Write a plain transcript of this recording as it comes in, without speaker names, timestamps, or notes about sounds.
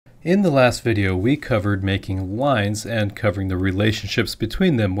In the last video, we covered making lines and covering the relationships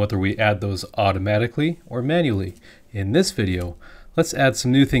between them, whether we add those automatically or manually. In this video, let's add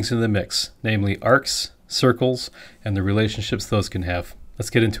some new things into the mix, namely arcs, circles, and the relationships those can have. Let's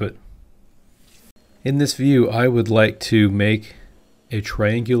get into it. In this view, I would like to make a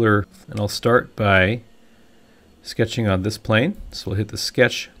triangular, and I'll start by sketching on this plane. So we'll hit the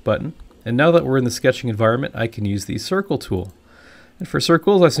sketch button. And now that we're in the sketching environment, I can use the circle tool. And for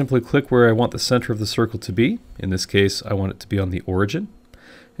circles, I simply click where I want the center of the circle to be. In this case, I want it to be on the origin.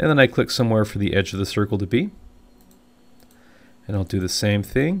 And then I click somewhere for the edge of the circle to be. And I'll do the same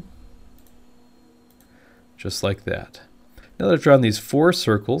thing, just like that. Now that I've drawn these 4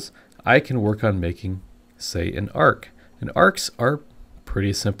 circles, I can work on making, say, an arc. And arcs are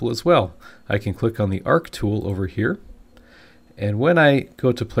pretty simple as well. I can click on the arc tool over here. And when I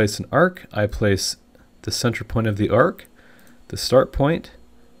go to place an arc, I place the center point of the arc, the start point,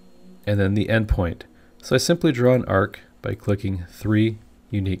 and then the end point. So I simply draw an arc by clicking 3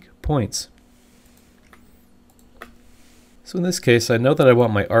 unique points. So in this case, I know that I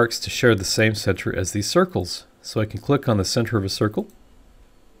want my arcs to share the same center as these circles. So I can click on the center of a circle,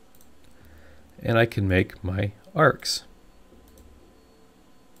 and I can make my arcs.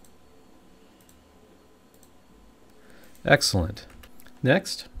 Excellent.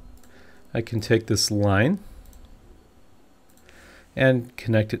 Next, I can take this line and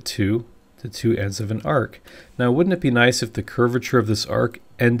connect it to the 2 ends of an arc. Now, wouldn't it be nice if the curvature of this arc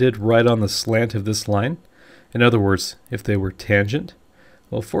ended right on the slant of this line? In other words, if they were tangent?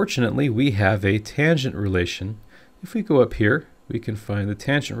 Well, fortunately, we have a tangent relation. If we go up here, we can find the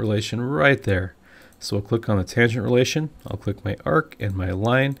tangent relation right there. So I'll click on the tangent relation, I'll click my arc and my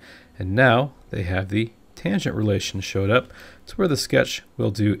line, and now they have the tangent relation showed up. It's where the sketch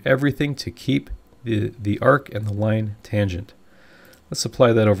will do everything to keep the arc and the line tangent. Let's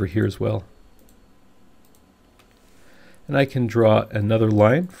apply that over here as well. And I can draw another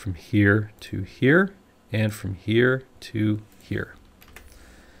line from here to here and from here to here.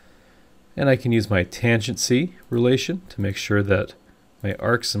 And I can use my tangency relation to make sure that my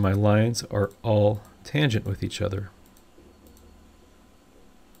arcs and my lines are all tangent with each other.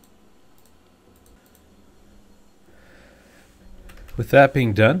 With that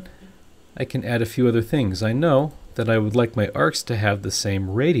being done, I can add a few other things. I know that I would like my arcs to have the same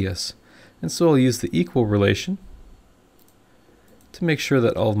radius, and so I'll use the equal relation to make sure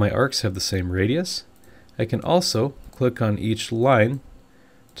that all of my arcs have the same radius. I can also click on each line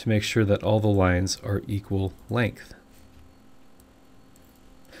to make sure that all the lines are equal length.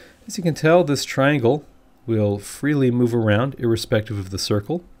 As you can tell, this triangle will freely move around irrespective of the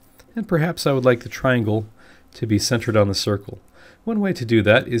circle, and perhaps I would like the triangle to be centered on the circle. One way to do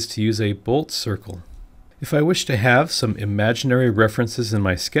that is to use a bolt circle. If I wish to have some imaginary references in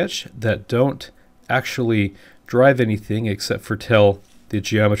my sketch that don't actually drive anything except for tell the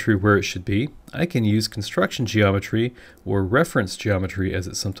geometry where it should be, I can use construction geometry, or reference geometry as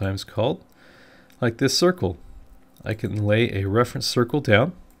it's sometimes called, like this circle. I can lay a reference circle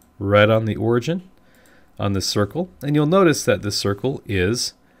down right on the origin on this circle, and you'll notice that this circle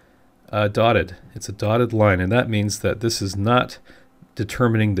is dotted. It's a dotted line, and that means that this is not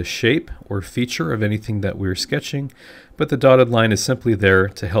determining the shape or feature of anything that we're sketching, but the dotted line is simply there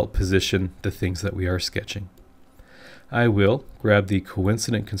to help position the things that we are sketching. I will grab the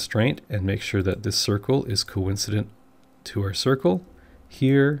coincident constraint and make sure that this circle is coincident to our circle,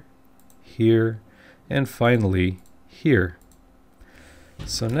 here, here, and finally here.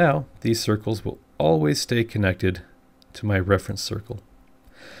 So now these circles will always stay connected to my reference circle.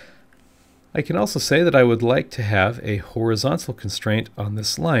 I can also say that I would like to have a horizontal constraint on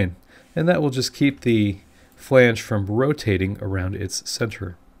this line, and that will just keep the flange from rotating around its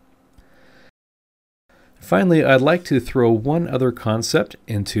center. Finally, I'd like to throw one other concept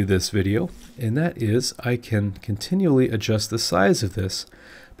into this video, and that is I can continually adjust the size of this.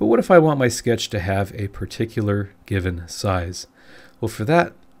 But what if I want my sketch to have a particular given size? Well, for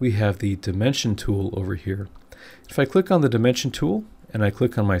that, we have the dimension tool over here. If I click on the dimension tool and I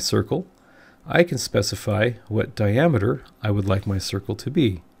click on my circle, I can specify what diameter I would like my circle to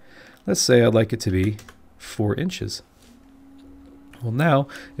be. Let's say I'd like it to be 4 inches. Well, now,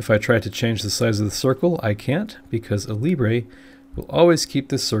 if I try to change the size of the circle, I can't, because Alibre will always keep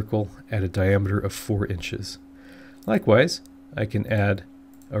this circle at a diameter of 4 inches. Likewise, I can add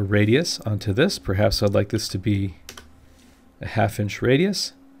a radius onto this. Perhaps I'd like this to be a 1/2 inch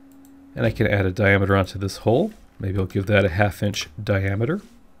radius, and I can add a diameter onto this hole. Maybe I'll give that a 1/2 inch diameter.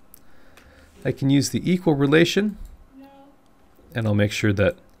 I can use the equal relation, and I'll make sure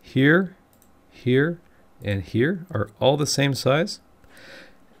that here, here, and here are all the same size.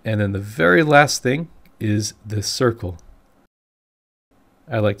 And then the very last thing is this circle.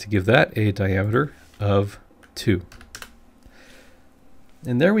 I like to give that a diameter of 2.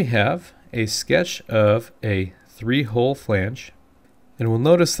 And there we have a sketch of a 3-hole flange. And we'll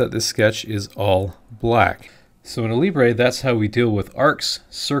notice that this sketch is all black. So in Alibre, that's how we deal with arcs,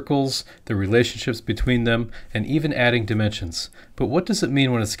 circles, the relationships between them, and even adding dimensions. But what does it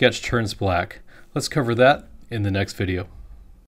mean when a sketch turns black? Let's cover that in the next video.